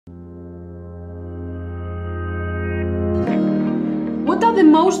the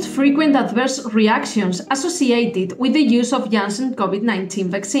most frequent adverse reactions associated with the use of Janssen COVID-19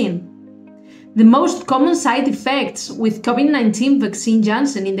 vaccine. The most common side effects with COVID-19 vaccine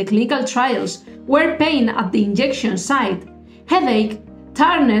Janssen in the clinical trials were pain at the injection site, headache,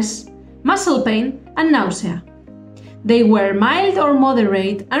 tiredness, muscle pain, and nausea. They were mild or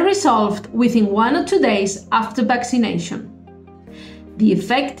moderate and resolved within 1 or 2 days after vaccination. They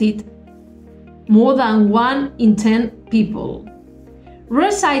affected more than 1 in 10 people. Rare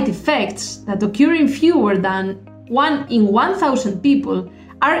side effects that occur in fewer than 1 in 1,000 people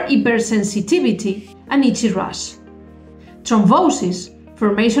are hypersensitivity and itchy rash. Thrombosis,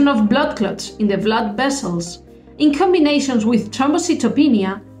 formation of blood clots in the blood vessels, in combinations with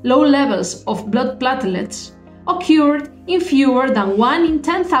thrombocytopenia, low levels of blood platelets, occurred in fewer than 1 in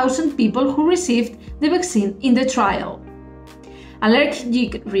 10,000 people who received the vaccine in the trial.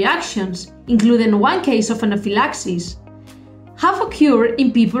 Allergic reactions, including 1 case of anaphylaxis, have occurred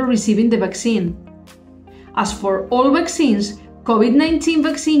in people receiving the vaccine. As for all vaccines, COVID-19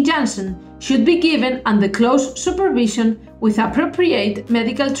 vaccine Janssen should be given under close supervision with appropriate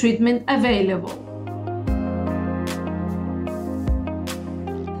medical treatment available.